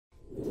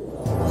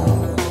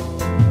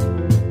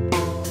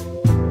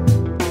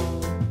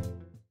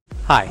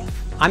Hi,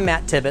 I'm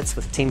Matt Tibbetts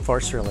with Team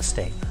Forss Real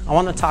Estate. I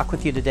want to talk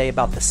with you today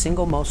about the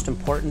single most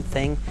important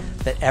thing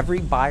that every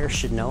buyer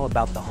should know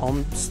about the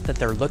homes that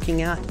they're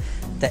looking at,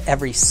 that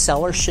every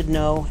seller should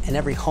know, and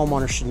every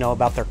homeowner should know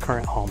about their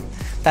current home.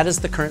 That is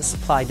the current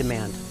supply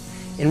demand.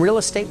 In real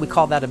estate, we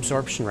call that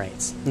absorption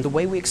rates. And the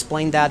way we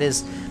explain that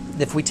is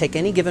if we take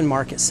any given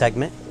market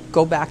segment,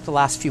 go back the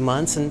last few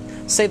months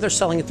and say they're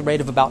selling at the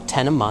rate of about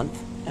 10 a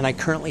month, and I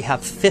currently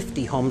have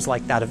 50 homes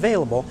like that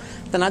available,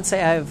 then I'd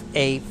say I have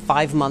a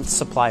 5-month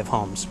supply of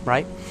homes,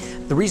 right?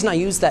 The reason I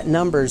use that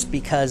number is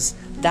because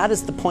that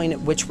is the point at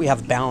which we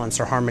have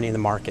balance or harmony in the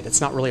market. It's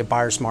not really a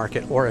buyer's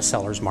market or a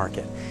seller's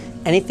market.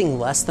 Anything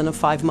less than a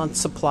 5-month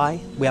supply,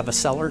 we have a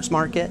seller's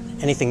market.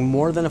 Anything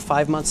more than a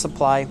 5-month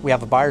supply, we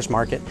have a buyer's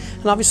market.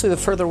 And obviously the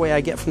further away I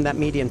get from that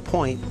median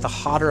point, the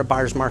hotter a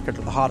buyer's market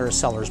or the hotter a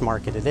seller's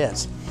market it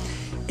is.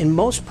 In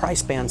most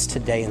price bands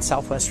today in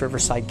Southwest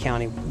Riverside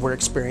County, we're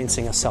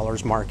experiencing a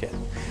seller's market.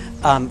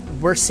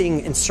 We're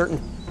seeing in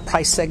certain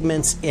price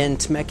segments in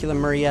Temecula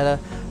Murrieta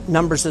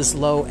numbers as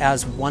low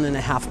as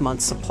 1.5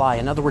 months supply.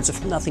 In other words,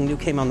 if nothing new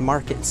came on the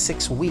market in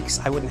 6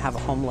 weeks, I wouldn't have a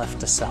home left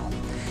to sell.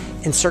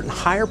 In certain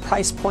higher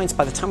price points,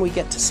 by the time we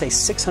get to say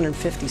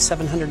 650,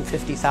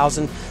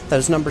 750,000,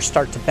 those numbers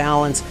start to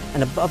balance,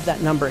 and above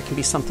that number it can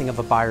be something of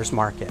a buyer's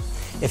market.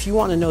 If you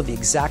want to know the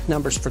exact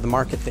numbers for the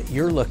market that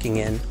you're looking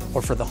in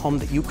or for the home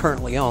that you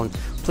currently own,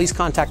 please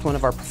contact one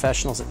of our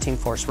professionals at Team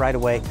Forss right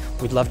away.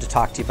 We'd love to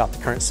talk to you about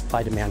the current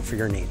supply demand for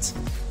your needs.